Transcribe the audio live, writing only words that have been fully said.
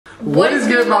What is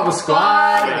good, Mama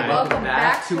Squad? And welcome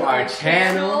back to our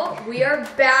channel. We are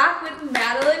back with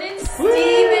Madeline and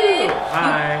Steven.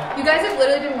 Hi. You guys have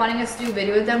literally been wanting us to do a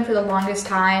video with them for the longest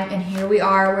time, and here we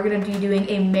are. We're gonna be doing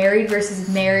a married versus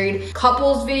married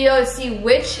couples video to see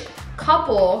which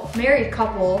married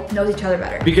couple knows each other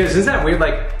better. Because isn't that weird?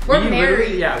 Like, we're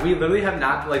married. We literally have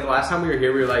not, like, the last time we were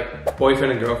here, we were like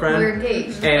boyfriend and girlfriend. We were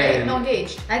engaged. And no,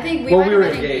 engaged. I think we were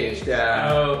engaged,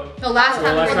 yeah. No, last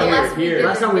time we were here.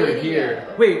 Last time we were here.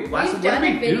 Wait, what did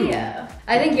we do?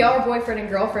 I think y'all were boyfriend and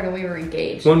girlfriend and we were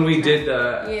engaged. When we did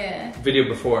the video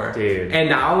before. Dude. And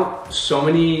now, so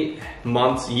many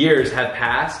months, years have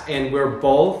passed, and we're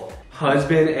both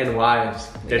husband and wives.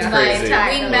 It's crazy. We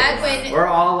met when... We're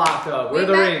all locked up. Where are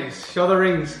the rings? Show the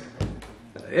rings.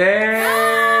 Hey!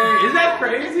 Isn't that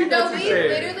crazy? No, we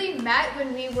literally met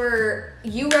when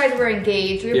you guys were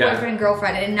engaged. We were boyfriend and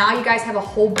girlfriend, and now you guys have a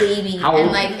whole baby.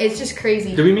 And like, it's just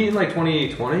crazy. Did we meet in like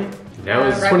 2020? That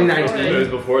was 2019. It was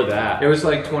before that. It was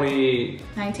like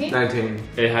 2019.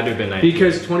 It had to have been 19.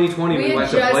 Because 2020 we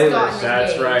went to playlist.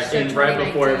 That's right. And right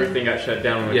before everything got shut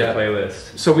down, we went to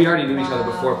playlist. So we already knew each other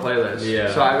before playlist.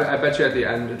 Yeah. So I bet you at the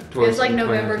end. It was like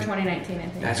November 2019, I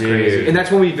think. That's crazy. And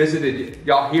that's when we visited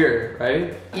y'all here,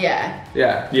 right? Yeah.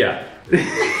 Yeah. Yeah.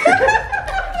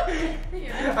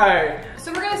 Alright.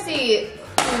 So we're gonna see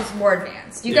who's more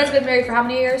advanced. You guys have been married for how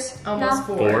many years? Almost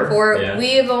now? 4. 4. Yeah.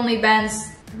 We've only been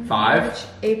 5. March,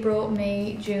 April,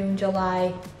 May, June,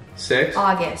 July, 6.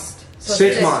 August. So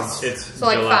 6 months. So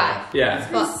like July. 5. Yeah.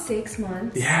 It's been 6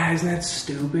 months. Yeah, isn't that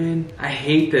stupid? I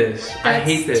hate this. I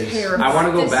hate this. Terrible. I want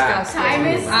to go back. Time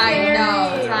is scary. I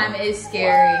know. Time is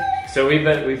scary. So we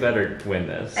better win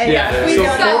this. Yeah. We So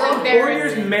don't 4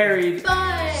 years married,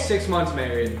 But 6 months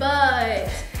married.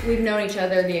 we've known each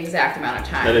other the exact amount of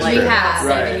time. That is like true. We have.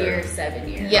 7 years, 7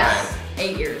 years. Yes.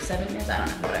 8 years, 7 years, I don't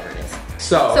know, whatever it is.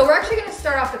 So we're actually gonna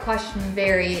start off the question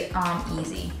very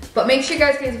easy. But make sure you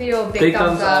guys give this video a big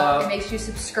thumbs up and make sure you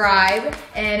subscribe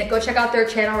and go check out their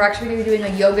channel. We're actually gonna be doing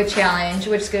a yoga challenge,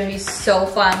 which is gonna be so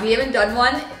fun. We haven't done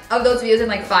one of those videos in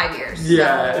like 5 years.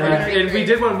 yeah, So and we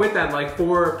did one with them like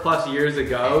 4+ years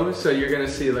ago. So you're gonna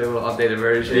see like a little updated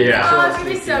version. Yeah. Oh, it's gonna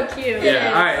be so cute.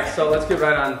 Yeah. All right. So let's get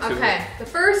right on to it. Okay, the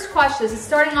first question is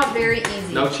starting off very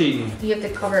easy. No cheating. You have to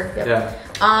cover. Yep. Yeah.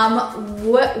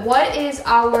 What is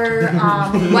our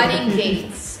wedding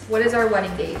dates? What is our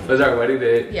wedding date? What's our wedding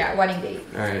date? Yeah, wedding date.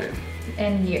 All right.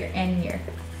 And year.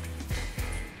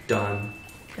 Done.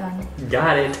 Done.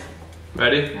 Got it.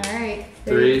 Ready? All right.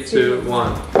 3, 2,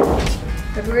 1.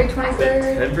 February 23rd.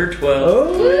 September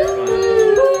 12th.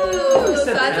 Ooh, so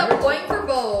that's a point for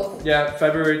both. Yeah,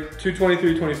 February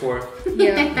 2/23, 24.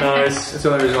 Yeah. Nice. That's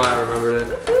the only reason why I remembered it.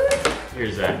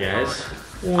 Here's that, guys.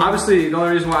 Obviously, the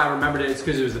only reason why I remembered it is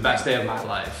because it was the best day of my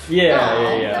life.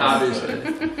 Yeah. Obviously.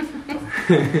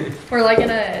 We're like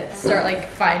gonna start like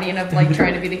fighting of like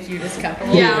trying to be the cutest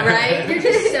couple. Yeah, right? You're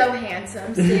just so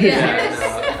handsome.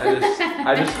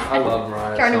 I love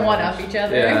Mariah. Trying to so one much. up each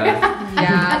other. Yeah.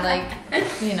 Yeah, like,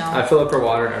 you know. I fill up her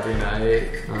water every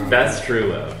night. That's true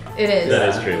love. It is. That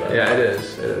is true love. Yeah, it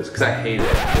is. It is. Because I hate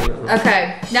it. You know?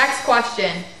 Okay, next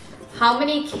question. How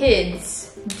many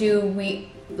kids do we,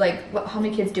 like, how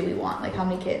many kids do we want? Like, how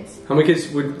many kids? How many kids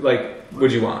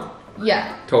would you want?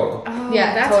 Yeah. Total. Oh,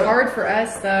 Yeah, that's totally. hard for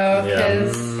us though,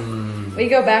 because we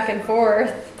go back and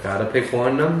forth. Gotta pick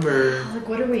one number. Like,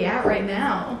 what are we at right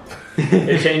now?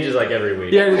 It changes like every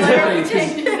week. Yeah,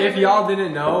 exactly. If y'all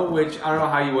didn't know, which I don't know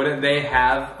how you wouldn't, they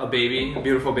have a baby, a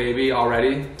beautiful baby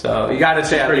already. So you gotta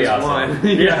say at least awesome. one.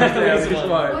 You gotta say at least What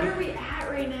one. are we at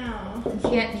right now?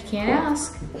 You can't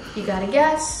ask. You gotta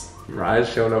guess. Mariah's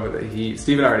showing over the heat.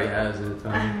 Steven already has it.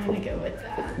 I'm gonna go with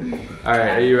that.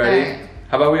 Alright, are you ready? All right.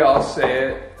 How about we all say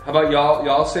it? How about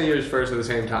y'all say yours first at the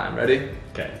same time? Ready?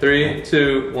 Okay. 3,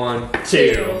 2, 1. 2.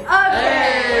 Okay.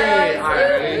 Hey! Alright,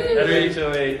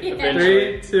 ready?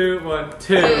 Eventually. 3, 2, 1,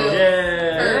 2. Yay!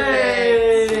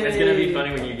 Perfect. It's gonna be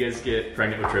funny when you guys get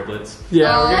pregnant with triplets.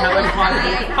 Yeah, Oh we're gonna have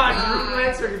like my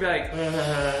quadruplets. We're gonna be like,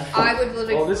 I would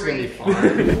literally oh, this is gonna be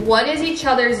freak. fun. What is each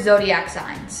other's zodiac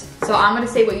signs? So I'm gonna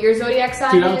say what your zodiac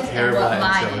sign Dude, I'm is and terrible what at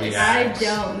mine is. zodiac. I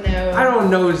don't know. I don't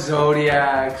know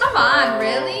zodiacs. Come on,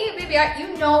 really? Baby,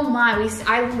 you know mine.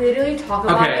 I literally talk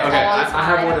about Okay, it okay, all the time. I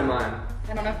have one in mind.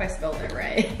 I don't know if I spelled it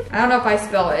right. I don't know if I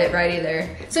spelled it right either.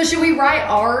 So should we write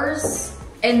ours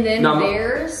and then No,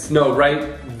 theirs? No,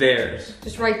 write theirs.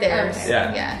 Just write theirs. Okay.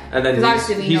 Yeah. Yeah. And then 'Cause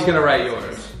obviously we he's know gonna what write it is.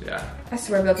 yours. Yeah. I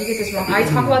swear, Bill, if you get this wrong, I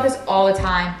talk about this all the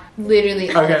time. Literally.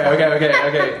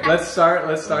 Okay. Let's start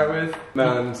with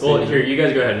Well, here, you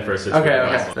guys go ahead and first.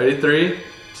 Okay. Ready? 3,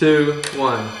 2,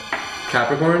 1.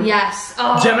 Capricorn? Yes.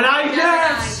 Oh, Gemini,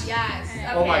 yes! Yes.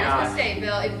 Okay, Oh my I was god. gonna say,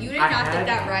 Bill, if you did not get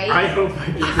that right. I hope I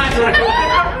did.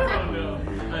 I don't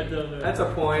know. I don't know. That's a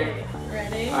point.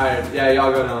 Ready? Alright, yeah,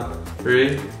 y'all go now.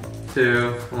 3,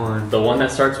 2, 1. The one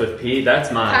that starts with P,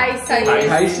 that's mine. Pisces.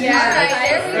 Pisces? Yeah,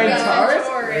 there we And go.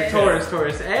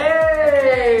 Taurus.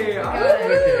 Hey!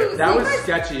 Woohoo! That See, was you guys-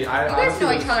 sketchy. You guys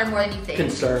know each other more than you think.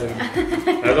 Concerned. I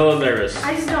was a little nervous.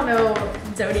 I just don't know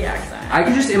zodiac sign. I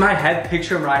can just in my head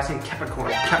picture Mariah saying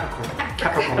Capricorn.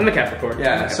 I'm a Capricorn.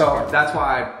 Yeah, so that's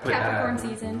why I put Capricorn that.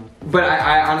 season. But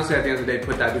I honestly, at the end of the day,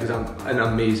 put that because I'm an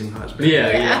amazing husband.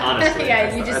 Yeah, honestly.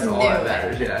 Yeah, you just That's knew all that it.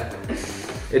 matters, yeah.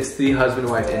 It's the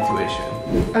husband-wife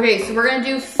intuition. Okay, so we're gonna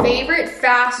do favorite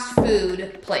fast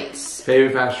food place.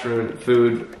 Favorite fast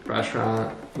food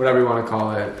restaurant, whatever you want to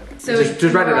call it. So just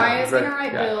write it down. Mariah's gonna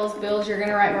write Bill's, Bill's you're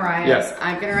gonna write Mariah's, Yeah.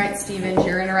 I'm gonna write Steven's,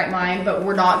 you're gonna write mine, but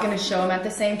we're not gonna show them at the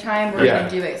same time, we're gonna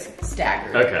do it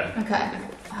staggered. Okay. Okay.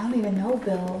 I don't even know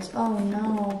Bill's. Oh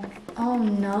no. Oh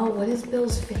no. What is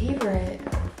Bill's favorite?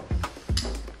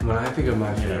 When I think of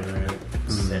my favorite,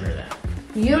 Center that.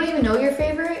 You don't even know your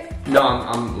favorite? no,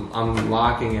 I'm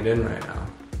locking it in right now.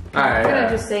 All right. I'm gonna yeah.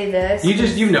 just say this.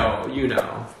 You know.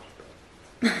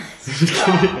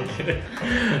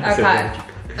 Okay.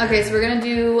 Okay, so we're gonna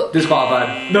do.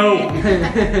 Disqualified. No.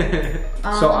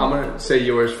 So I'm gonna say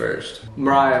yours first.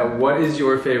 Mariah, what is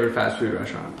your favorite fast food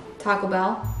restaurant? Taco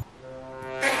Bell.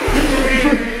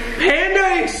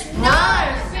 Panda Express.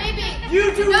 No, baby.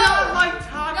 You do No. not like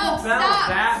Taco No, Bell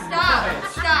that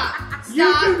much. stop.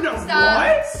 You do know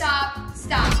what? Stop.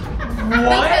 What?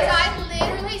 Because I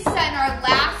literally said in our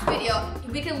last video,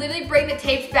 we can literally bring the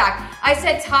tapes back. I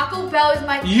said Taco Bell is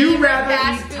my favorite You rather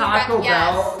fast eat food Taco re-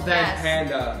 Bell yes, than yes.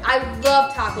 Panda. I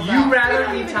love Taco Bell. You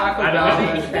rather eat Taco I Bell don't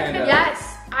than eat Panda. Yes.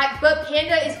 But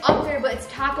Panda is up there, but it's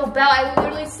Taco Bell. I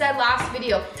literally said last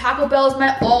video, Taco Bell is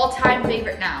my all-time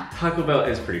favorite now. Taco Bell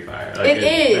is pretty fire. Like, It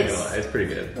is. It's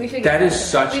pretty good. We should That get is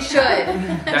such. We should.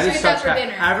 That is such. for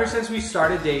dinner. Ever since we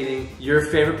started dating, your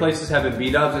favorite places have been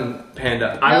B-Dubs and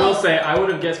Panda. I No. will say I would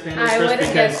have guessed Panda I first would've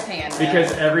because guessed Panda.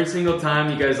 because every single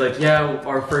time you guys like, yeah,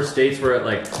 our first dates were at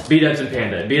like B-Dubs and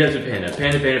Panda, B-Dubs and Panda,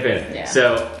 Panda. Yeah.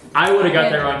 So I would have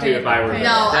got that wrong too if I were.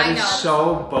 No, That I is know.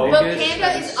 so bogus. But Panda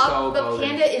That is so up. But bogus.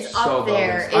 Panda is up So there.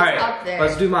 bogus. It's All right, up there.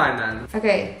 let's do mine then.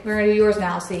 Okay, we're gonna do yours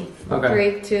now. See. Okay.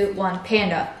 3, 2, 1.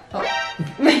 Panda. Oh.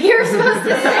 You're supposed to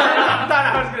say I thought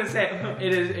I was gonna say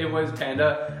it was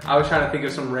Panda. I was trying to think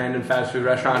of some random fast food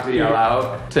restaurant to yell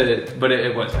out but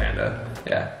it was Panda.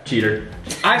 Yeah. Cheater.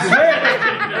 I swear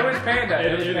it was Panda.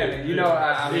 It was It Panda. is. You know,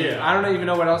 I mean, Yeah. I don't even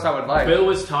know what else I would like. Bill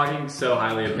was talking so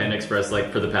highly of Panda Express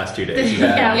like for the past 2 days.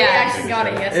 Yeah, we Yeah. actually got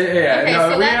it yesterday. Yeah, Okay,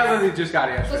 no, so we that's- literally just got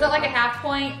it yesterday. Was that like a half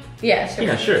point? Yeah, sure.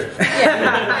 Yeah, sure.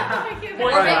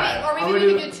 Or I'm maybe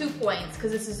gonna we can do 2 points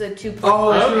because this is a 2 point.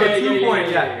 Oh, so Okay, a 2 yeah, point,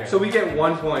 yeah, yeah. yeah. So we get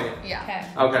 1 point. Yeah. Okay.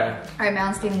 Okay. All right,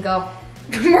 Mountain Steven, go.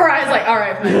 Mariah's like, all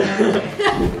right,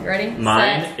 fine. You ready?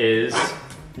 Mine Set. is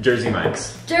Jersey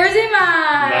Mike's. Jersey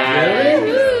Mike.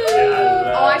 Really? Woo.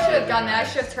 Yeah, Oh, I should have done that. I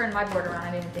should have turned my board around.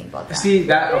 I didn't even think about that. See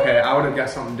that? Okay, I would have got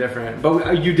something different.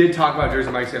 But you did talk about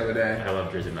Jersey Mike's the other day. I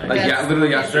love Jersey Mike's. Like Yes. yeah, literally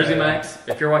yesterday. Jersey Mike's,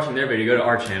 if you're watching their video, go to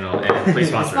our channel and please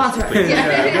sponsor us. Sponsor us. Please.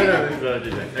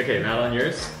 Yeah. Okay, Madeline,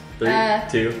 yours? 3,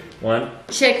 2, 1.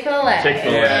 Chick-fil-A.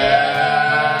 Chick-fil-A.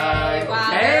 Yeah. Wow.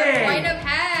 Dang. Point of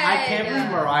head. I can't believe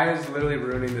Mariah's literally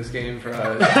ruining this game for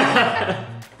us.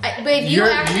 But if you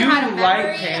actually you had a like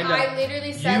memory, Panda. I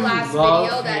literally said You last love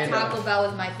video that Panda. Taco Bell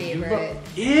was my favorite.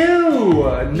 Ew!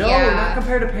 No, Yeah. not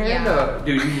compared to Panda.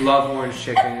 Dude, you love orange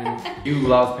chicken. You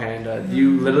love Panda.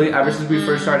 You literally, ever since we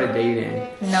first started dating.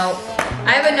 No.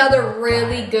 I have another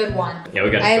really good one. Yeah,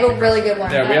 we got I have a really good one.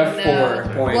 There, we have no.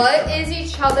 4 points. What is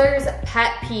each other's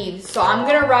pet peeves? So I'm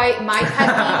gonna write my pet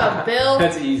peeve of Bill.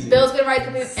 That's easy. Bill's gonna write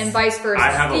the peeve and vice versa. I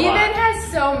have a Steven lot.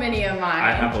 has so many of mine.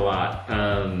 I have a lot.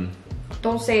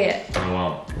 Don't say it. I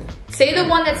won't. Say the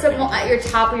one that's at your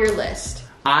top of your list.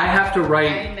 I have to I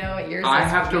write, know what yours I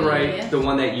is have to gonna be. write the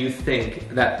one that you think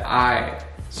that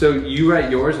so you write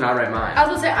yours and I write mine. I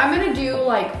was gonna say, I'm gonna do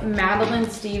like Madeline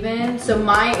Steven. So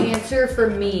my answer for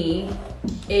me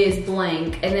is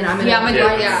blank. And then I'm gonna Yeah, I'm gonna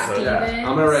write do- yeah. Steven. Yeah,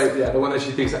 I'm gonna write the one that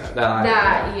she thinks that I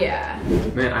That, yeah.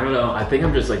 Man, I don't know. I think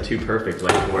I'm just like too perfect,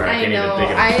 like where I I can't know. even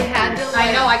think of I it. had to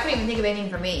I know, I couldn't even think of anything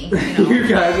for me. You know? You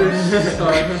guys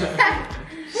are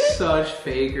such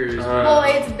fakers. Well,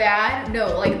 it's bad.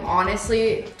 No, like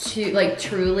honestly,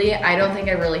 truly, I don't think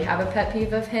I really have a pet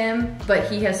peeve of him, but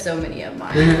he has so many of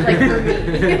mine. Like for me,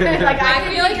 like I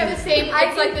feel like it's the same. I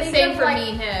It's like can the think same of, for like, me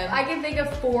and him. I can think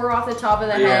of 4 off the top of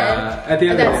the Yeah, head. at the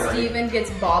end of the that day, like, Steven gets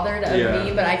bothered of Yeah.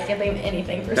 me, but I can't think of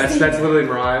anything for That's Steven. literally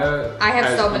Mariah. I have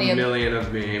has so many a of- million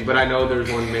of me, but I know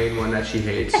there's one main one that she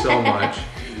hates so much.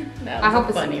 That I was hope a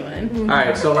it's funny one. All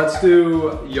right, so let's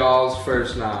do y'all's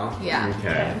first now. Yeah.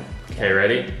 Okay. Okay,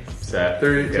 ready? Set.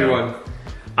 3, 2, go. 1.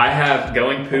 I have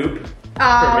going poop.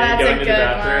 Oh, For me, that's going a to good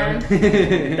the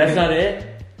bathroom. one. That's not it?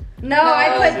 No,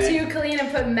 I put see. too clean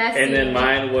and put messy. And then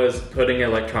mine was putting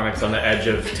electronics on the edge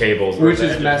of tables. or Which the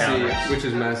is edge of messy. counters. Which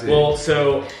is messy. Well,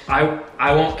 so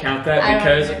I won't count that I don't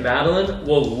because either. Madeline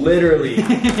will literally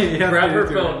grab her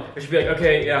do phone. She'll be like,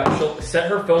 okay, yeah, she'll set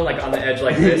her phone like on the edge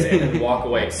like this and then walk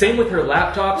away. Same with her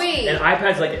laptops Wait. and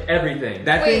iPads, like everything.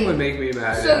 that thing Wait. would make me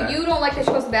mad. So yeah. you don't like that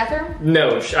she goes to the bathroom?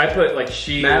 No, I put like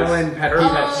she. Madeline, pet her peeve,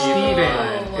 pet peeve.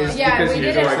 Steven is Yeah, because we you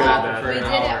did it don't like op- that for We an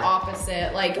did it hour.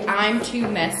 opposite. Like, I'm too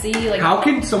messy. Like, How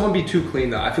can someone be too clean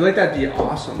though? I feel like that'd be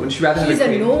awesome. Wouldn't you rather have he's it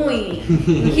clean? annoying.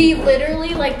 He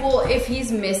literally, like, well, if he's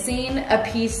missing a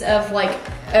piece of, like,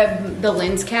 the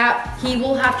lens cap, he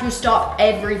will have to stop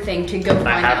everything to go find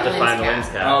I have that to lens find the cap. lens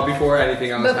cap. Oh, before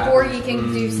anything else Before happens. he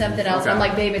can do something else. okay. I'm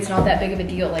like, babe, it's not that big of a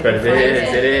deal. Like, But find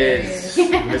it is.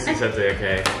 Missy said they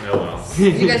okay. Oh well.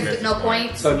 You guys Missed no one.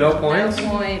 points? So no points? No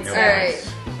points. No.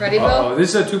 Alright. Ready, Bill? Oh,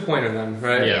 this is a 2-pointer then,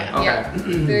 right? Yeah. Okay. Yeah.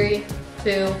 3,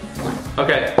 2, 1.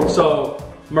 Okay, so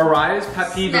Mariah's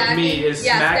pet peeve of me Smacking. is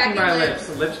Yeah, smacking smacking my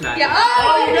lips. lip smacking. Yeah.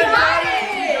 Oh, you you guys got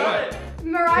got it! What?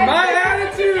 Mariah. My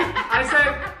attitude! I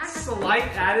said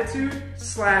slight attitude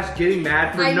 / getting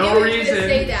mad for I no knew you were reason. gonna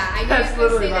say that. I knew That's you were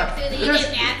gonna literally say that. right. You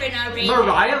get mad for no reason.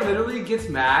 Mariah literally gets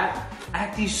mad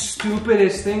at these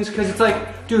stupidest things because it's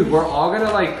like, dude, we're all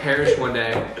gonna like perish one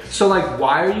day. So like,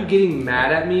 why are you getting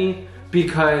mad at me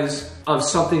because of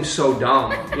something so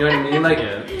dumb? You know what I mean? Like,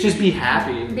 Yeah. just be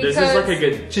happy. This is like a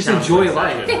good. Just counseling enjoy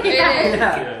life. session, right?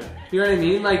 Yeah. You know what I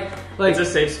mean? Like It's a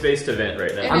safe space to vent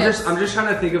right now. It I'm is. just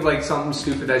trying to think of like something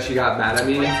stupid that she got mad at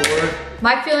me for.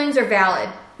 My feelings are valid.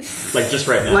 Like just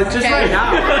right now. Like just Okay. right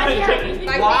now.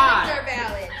 My Why? feelings are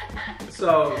valid.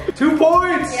 So 2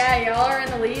 points. Yeah, y'all are in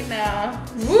the lead now.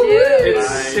 It's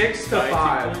By- 6 to by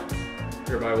 5. 2 points?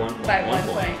 Or by 1 point? By 1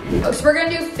 point. Oh, so we're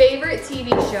gonna do favorite TV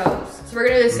shows. So we're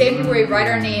gonna do the same thing where we write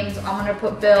our names. I'm gonna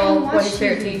put Bill. What's his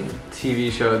favorite TV?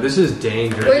 TV show. This is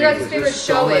dangerous. What do you guys' There's favorite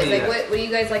so show is? many Like, what do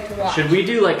you guys like to watch? Should we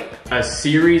do like a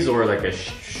series or like a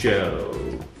show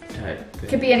type thing?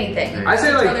 Could be anything. I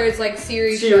say, like, whether it's like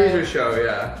series Series or show,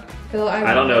 yeah. Bill,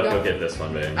 I don't know if you'll get this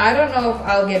one, babe. I don't know if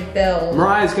I'll get Bill.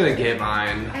 Mariah's gonna get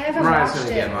mine. I haven't Mariah's watched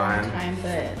gonna it get in a mine. long time,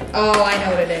 but Oh, I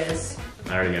know what it is.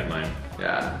 I already got mine.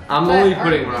 Yeah. I'm But only are-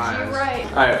 putting did you Mariah's. write?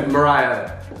 Alright, Mariah,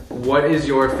 what is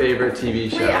your favorite TV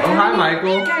show? Wait, I Oh, hi, haven't-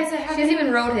 Michael. Guys, I She haven't hasn't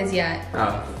even wrote his yet.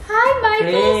 Oh. Hi,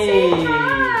 Michael. Hey. Say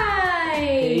hi.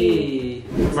 Hey.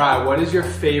 Mariah, what is your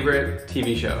favorite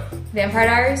TV show? Vampire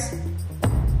Diaries?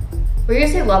 Were you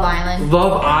gonna say Love Island?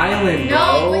 Love Island,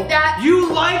 No, bro. but that-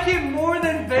 You like it more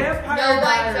than Vampire No, Diaries.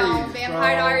 I don't.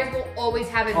 Vampire bro. Diaries will always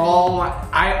have a V. Oh,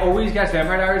 I always guess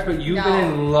Vampire Diaries, but you've been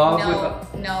in love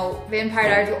with. No, Vampire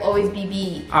Diaries will always be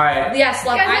B. All right. Yes,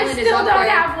 Love Guys, I Island is still up don't there.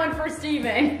 have one for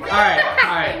Steven. All right.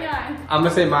 Hang on. I'm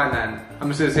gonna say mine then. I'm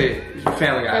just gonna say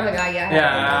Family Guy. Family Guy, yeah.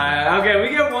 Yeah. Okay, we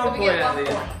get 1 So we point. get at 1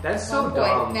 least. point. That's so 1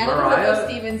 dumb. point. None of those Mariah.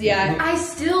 Stevens yet. I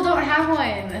still don't have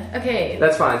one. Okay.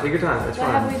 That's fine. Take your time. That's What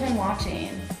have we fine. been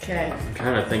watching? Okay. I'm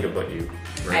trying to think of what you.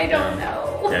 wrote I don't down.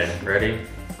 know. Okay, ready?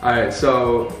 All right.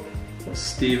 So,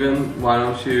 Steven, why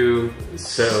don't you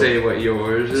say what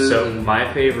yours is? So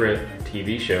my favorite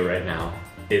TV show right now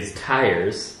is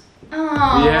Tires,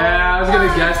 Oh. Yeah, I was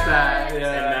gonna guess that. and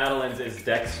Yeah. Madeline's is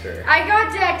Dexter. I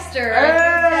got Dexter.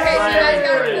 Okay, so you guys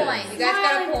got a Friends. point. You guys got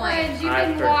a Smiling point. Friends, You've I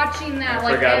been for- watching that I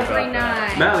like forgot every about that.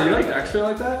 night. Madeline, you like Dexter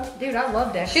like that? Dude, I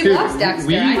love Dexter. She Dude, loves Dexter.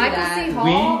 we- I knew Michael that. C. We,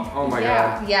 Hall. oh my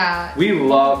Yeah. god. Yeah. We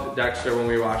loved Dexter when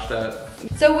we watched that.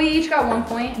 So we each got 1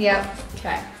 point. Yep.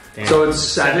 Okay. And So it's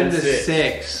 7 to 6.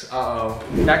 6. Uh-oh.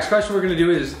 Next question we're gonna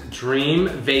do is dream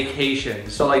vacation.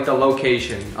 So like the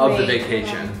location of the Wait,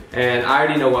 vacation. And I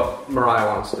already know what Mariah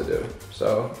wants to do.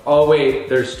 So, oh wait,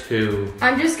 there's 2.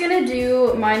 I'm just gonna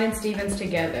do mine and Steven's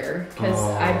together because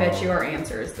I Oh. bet you our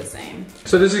answer is the same.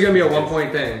 So this is gonna be a 1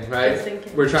 point thing, I right? was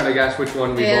thinking. We're trying to guess which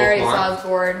one we Yeah, I both already want. saw his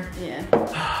board.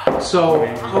 Yeah. So,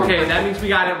 okay, that means we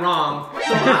got it wrong.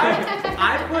 So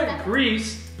I put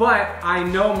Greece, but I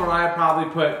know Mariah probably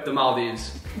put the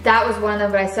Maldives. That was one of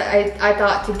them, but I said I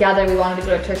thought together we wanted to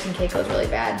go to Turks and Caicos really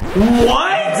bad.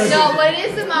 What? No, but it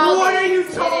is the Maldives. What are you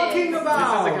It talking is.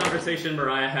 about? This is a conversation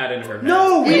Mariah had in her head.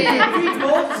 No, we Yeah.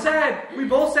 both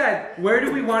said, where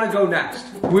do we want to go next?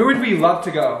 Where would we love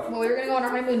to go? Well, we were gonna go on our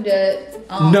honeymoon to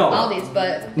No. Maldives,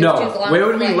 but No, it's too long where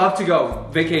would we away. love to go?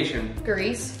 Vacation.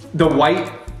 Greece. The white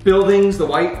buildings, the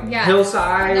white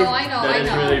hillside. No, I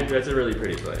know, That's a really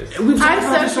pretty place. We've talked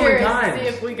about I'm this so so many curious to times. see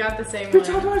if we got the same We've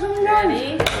talked about it so many times.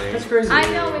 Ready? That's crazy. I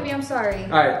know, maybe I'm sorry.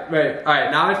 Alright, ready.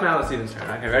 Alright, now it's Madeline Stevens' turn.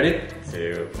 Okay, ready?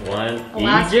 2, 1.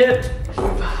 Alaska. Egypt.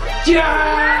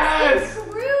 Yes!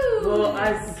 Well,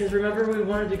 because remember we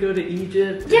wanted to go to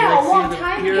Egypt. Yeah, and, a long see the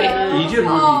time pyramids? ago. Egypt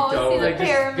would Oh, be dope. see the Like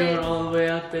just pyramid. going all the way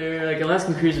out there. Like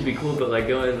Alaskan cruise would be cool, but like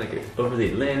going like over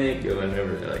the Atlantic, going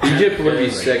over like Egypt would be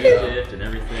like, sick, though. Egypt and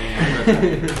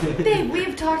everything. Babe,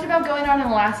 we've talked about going on an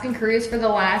Alaskan cruise for the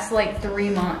last like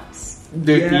 3 months.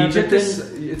 Dude, Yeah, Egypt but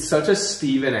it's such a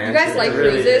Steven answer. You guys like It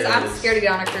really cruises? is. I'm scared to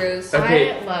get on a cruise.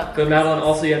 Okay, I love but Madeline,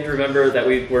 also you have to remember that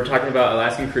we were talking about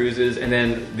Alaskan cruises, and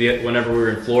then whenever we were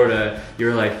in Florida, you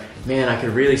were like, "Man, I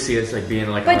could really see us like being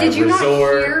like But on did a you not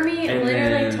resort." hear me and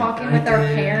literally then- talking with our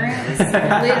parents?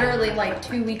 Literally like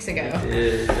 2 weeks ago.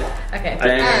 Yeah. Okay.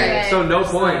 Dang. Alright. So no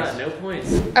points. No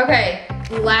points. Okay,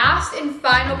 last and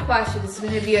final question. This is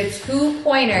going to be a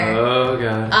 2-pointer. Oh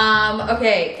god.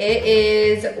 Okay, it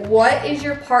is, what is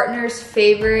your partner's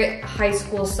favorite high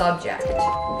school subject?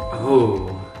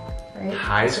 Oh. Right?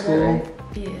 High school?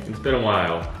 Yeah. It's been a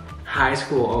while. High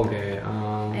school, okay.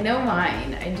 I know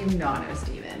mine. I do not know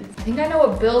Steven's. I think I know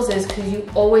what Bill's is because you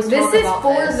always This talk is about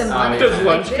for this. the money. Does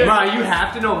lunch This- Ma, you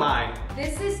have to know mine.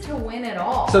 This is to win it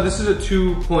all. So this is a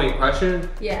 2-point question.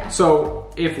 Yeah. So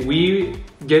if we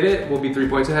get it, we'll be 3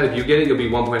 points ahead. If you get it, you'll be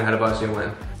 1 point ahead of us. You'll win.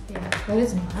 Yeah. What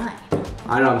is mine?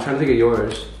 I don't know. I'm trying to think of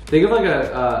yours. Think of like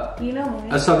You know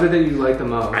mine. a subject that you like the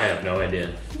most. I have no idea.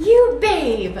 You,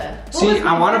 babe. See,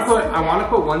 I want to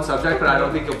put one subject, but I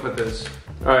don't think you'll put this.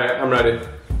 All right, I'm ready.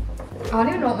 I don't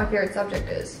even know what my favorite subject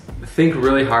is. Think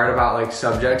really hard about like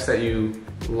subjects that you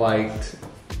liked.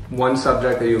 One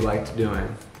subject that you liked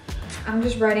doing. I'm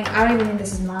just writing, I don't even think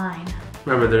this is mine.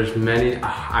 Remember, there's many.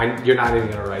 You're not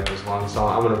even gonna write this long, so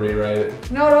I'm gonna rewrite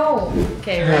it. No.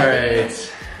 Okay, All ready? right.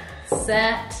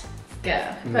 Set, go.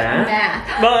 Math?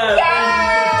 Math. No!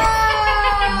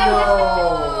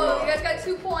 You guys got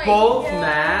 2 points. Both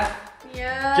math.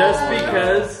 Yeah. Just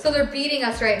because. So they're beating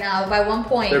us right now by 1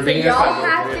 point. They're So beating us y'all by 1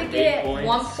 have point. to 8 get points.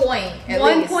 1 point at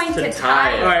 1 least. point To to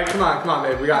tie tie. All right, come on,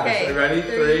 babe. We got Okay, this. Are you ready?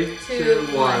 3, 3, 2,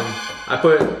 2, 1. I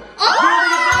put.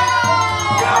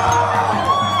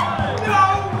 No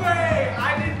way! I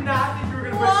did not think you were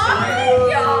gonna put science.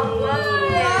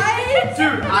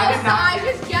 Dude, I did not. I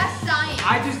just guessed science.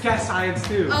 I just guessed science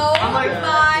too. Oh I'm like,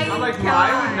 my Mariah would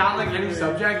God. not like any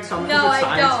subject, so I'm No, gonna I put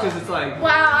science don't. because it's like,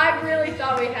 Wow, I really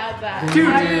thought we had that. dude,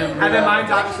 I and then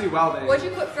mine's obviously welding. What'd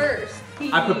you put first?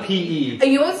 I put PE.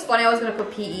 You know what's funny? I was gonna put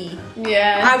PE.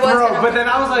 Yeah. I was Bro, gonna but then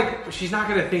I was like, she's not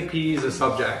gonna think PE is a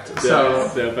subject. So,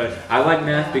 But I like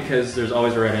math because there's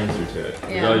always a right answer to it.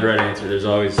 There's Yeah. always a right answer. There's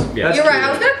always, yeah. That's You're right. true. I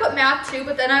was gonna put math too,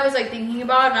 but then I was like thinking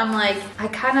about it, and I'm like, I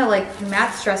kind of like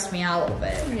math stressed me out a little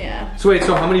bit. Yeah. so wait,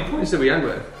 so how many points did we end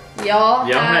with? Y'all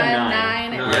Y'all had had 9.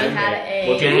 9 and Nine. we had 8.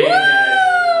 Well, good game,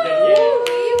 guys. Good game.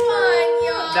 We won,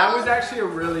 y'all. That was actually a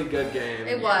really good game.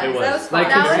 It was. It was. That was fun. Like,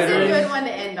 That was a considering- good one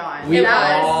to end on. We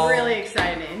That all- was really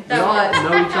exciting. We That all was.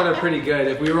 know each other pretty good.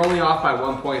 If we were only off by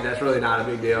 1 point, that's really not a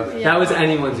big deal. Yeah. That was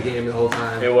anyone's game the whole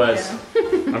time. It was.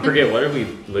 I forget, what did we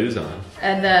lose on?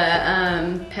 And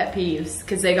the pet peeves,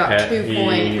 because they got Pet 2 peeves.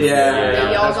 points. Yeah,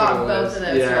 And y'all that's what got it both was. of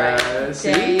those Yeah, right.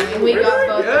 see? Dang, we got Really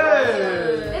both good. of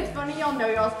those. It's funny y'all know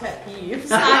y'all's pet peeves. We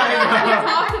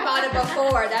talked about it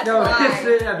before. That's No,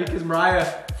 why. yeah, because Mariah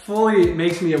fully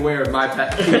makes me aware of my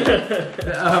pet peeve,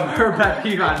 her pet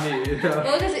peeve on me. You know?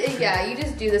 Well, yeah, you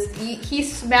just do this. He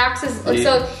smacks his. He-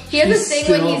 So he has this he's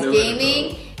thing when still he's doing it,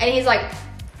 gaming, and he's like,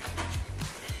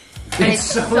 and it's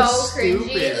so cringy.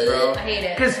 stupid, bro. Ugh, I hate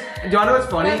it. Because do you know what's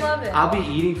funny? I love it. I'll be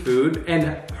eating food,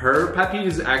 and her pet peeve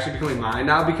is actually becoming mine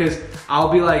now because I'll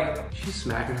be like, she's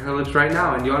smacking her lips right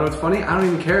now, and you know what's funny? I don't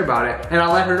even care about it, and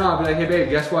I'll let her know. I'll be like, hey babe,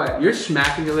 guess what? You're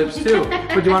smacking your lips too.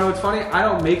 But you want to know what's funny? I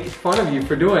don't make fun of you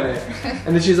for doing it.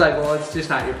 And then she's like, well, it's just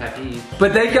not your pet peeve.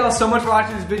 But thank y'all so much for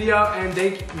watching this video, and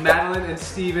thank Madeline and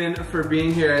Steven for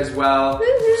being here as well.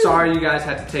 Sorry you guys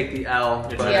had to take the L,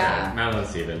 It's but Yeah. Madeline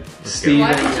Steven. Steven.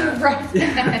 Why did you yeah. write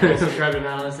that? Subscribe to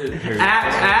Madeline Steven.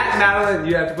 At Madeline,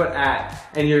 you have to put at,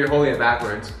 and you're holding it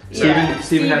backwards. Yeah.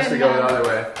 Steven has to go the other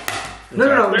way. No,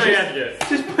 no, no. No, you Just, have to do it.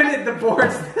 just put it the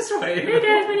boards this way.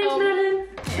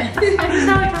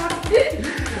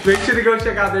 Make sure to go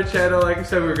check out their channel. Like I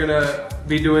said, we're gonna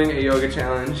be doing a yoga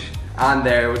challenge on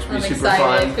there, which will I'm be super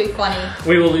excited. It's fun. pretty funny.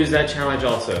 We will lose that challenge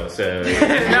also, so.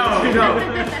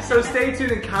 No. So stay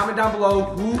tuned and comment down below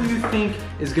who you think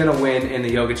is gonna win in the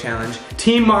yoga challenge.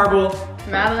 Team Marble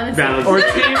Madeline and Madeline. or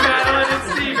Team Madeline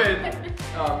and Steven.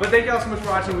 But thank y'all so much for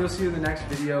watching. We'll see you in the next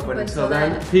video. But until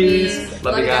then, peace.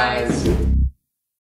 Love you guys.